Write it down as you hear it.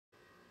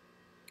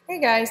Hey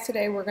guys,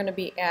 today we're going to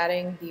be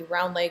adding the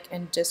Round Lake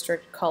and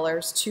District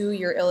colors to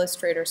your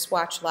Illustrator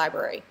swatch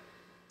library.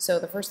 So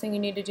the first thing you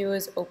need to do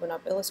is open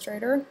up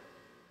Illustrator,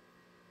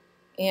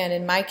 and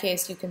in my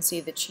case you can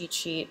see the cheat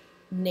sheet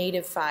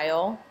native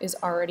file is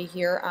already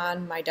here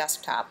on my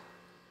desktop.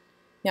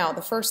 Now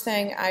the first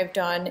thing I've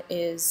done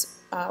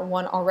is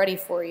one already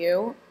for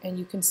you, and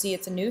you can see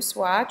it's a new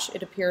swatch.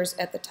 It appears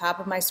at the top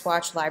of my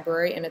swatch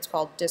library and it's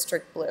called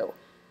District Blue.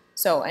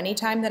 So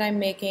anytime that I'm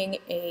making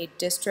a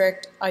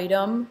district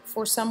item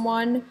for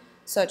someone,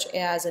 such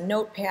as a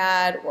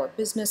notepad or a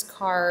business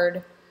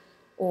card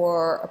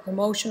or a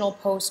promotional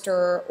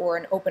poster or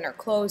an open or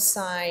close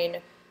sign,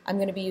 I'm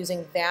going to be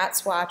using that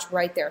swatch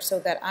right there so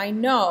that I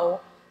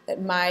know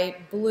that my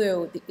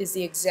blue is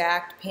the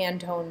exact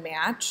Pantone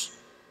match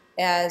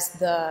as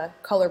the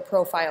color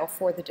profile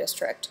for the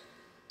district.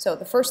 So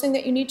the first thing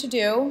that you need to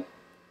do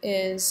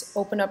is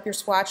open up your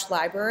swatch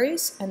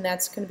libraries, and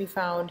that's going to be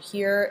found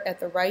here at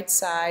the right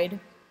side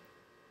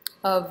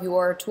of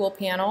your tool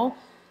panel.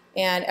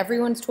 And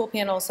everyone's tool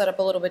panel is set up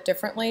a little bit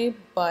differently,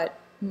 but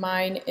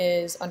mine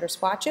is under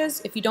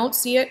swatches. If you don't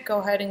see it,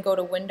 go ahead and go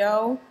to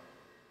Window,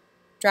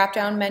 drop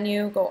down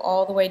menu, go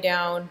all the way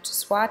down to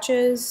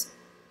swatches,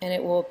 and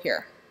it will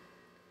appear.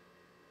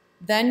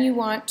 Then you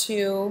want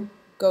to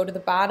go to the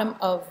bottom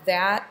of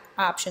that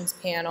options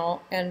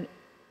panel and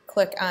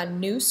click on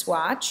New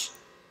Swatch.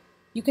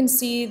 You can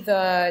see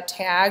the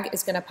tag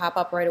is going to pop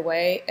up right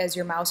away as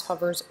your mouse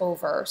hovers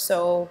over.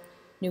 So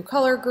new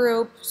color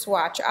group,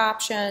 swatch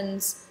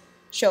options,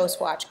 show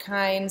swatch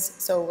kinds.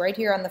 So right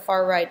here on the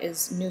far right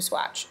is new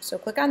swatch. So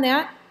click on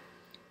that,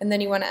 and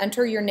then you want to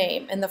enter your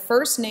name. And the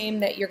first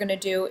name that you're going to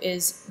do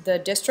is the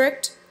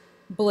district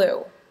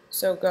blue.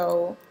 So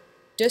go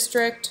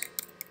district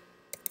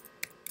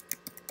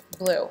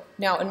blue.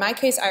 Now in my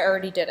case I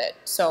already did it,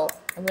 so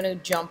I'm going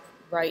to jump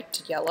right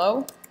to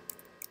yellow.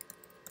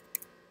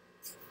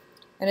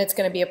 And it's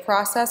going to be a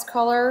process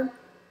color,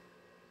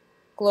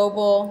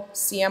 global,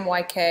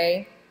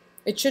 CMYK.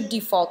 It should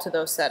default to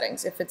those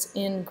settings. If it's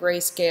in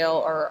grayscale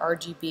or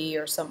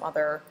RGB or some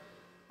other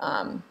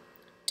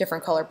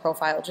different color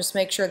profile, just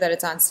make sure that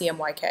it's on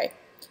CMYK.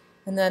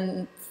 And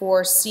then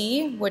for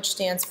C, which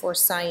stands for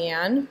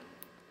cyan,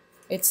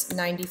 it's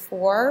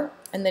 94,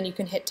 and then you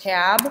can hit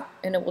tab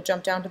and it will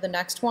jump down to the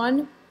next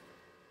one.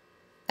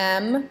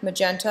 M,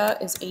 magenta,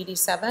 is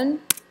 87.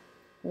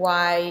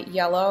 Y,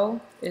 yellow,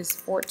 is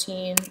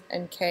 14,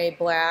 and K,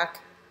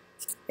 black,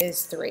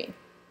 is 3.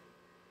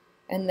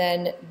 And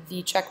then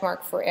the check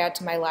mark for add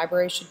to my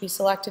library should be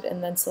selected,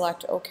 and then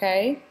select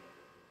OK.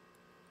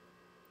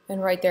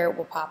 And right there it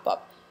will pop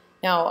up.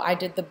 Now I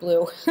did the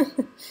blue,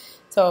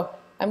 so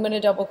I'm going to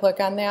double click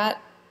on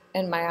that,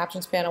 and my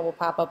options panel will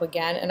pop up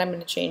again, and I'm going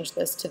to change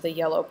this to the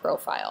yellow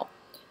profile.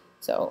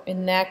 So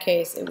in that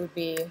case it would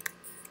be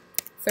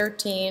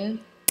 13,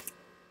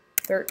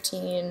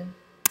 13,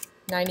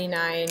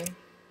 99,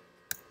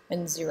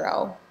 and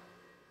 0.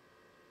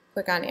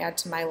 Click on Add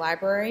to My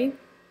Library,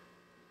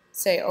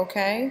 say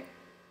OK,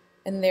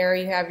 and there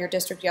you have your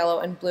district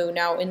yellow and blue.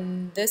 Now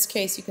in this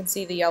case you can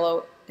see the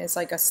yellow is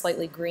like a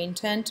slightly green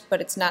tint,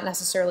 but it's not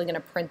necessarily going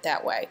to print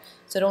that way.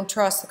 So don't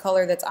trust the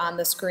color that's on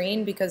the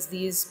screen, because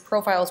these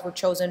profiles were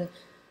chosen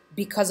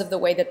because of the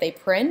way that they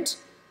print,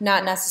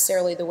 not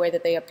necessarily the way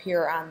that they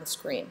appear on the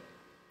screen.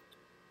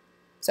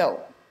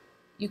 So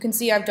you can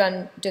see I've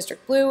done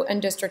district blue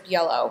and district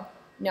yellow.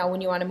 Now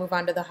when you want to move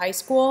on to the high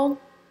school,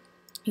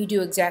 you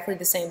do exactly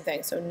the same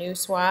thing. So new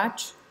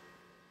swatch,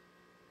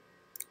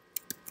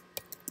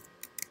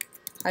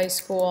 high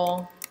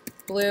school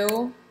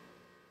blue,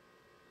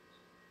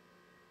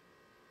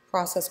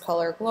 process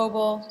color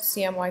global,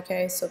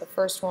 CMYK. So the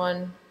first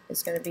one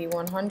is going to be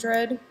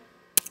 100,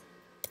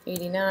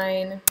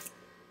 89,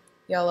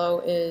 yellow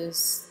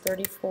is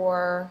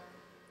 34,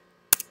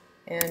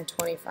 and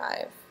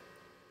 25.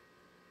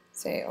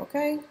 Say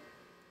OK.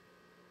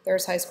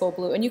 There's high school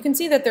blue, and you can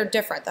see that they're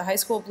different. The high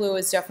school blue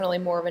is definitely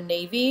more of a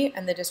navy,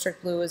 and the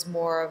district blue is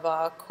more of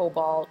a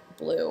cobalt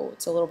blue.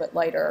 It's a little bit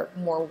lighter,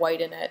 more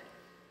white in it.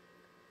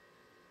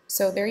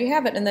 So there you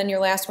have it. And then your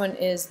last one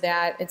is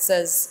that it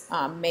says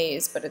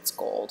maize, but it's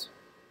gold.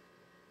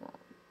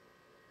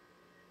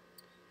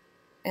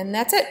 And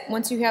that's it.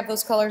 Once you have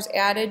those colors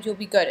added, you'll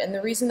be good. And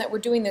the reason that we're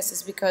doing this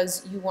is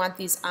because you want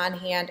these on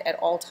hand at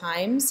all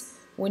times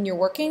when you're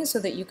working, so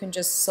that you can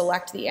just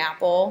select the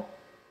apple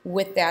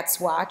with that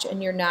swatch,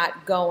 and you're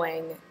not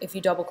going, if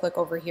you double click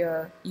over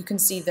here, you can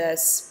see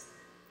this,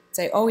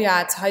 say, oh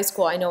yeah, it's high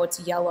school, I know it's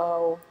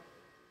yellow,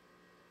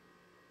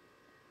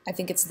 I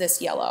think it's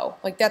this yellow.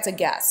 Like, that's a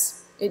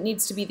guess. It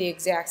needs to be the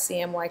exact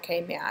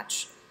CMYK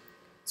match.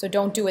 So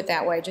don't do it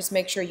that way. Just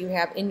make sure you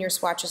have in your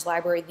swatches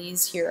library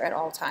these here at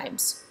all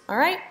times. All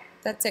right,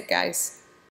 that's it guys.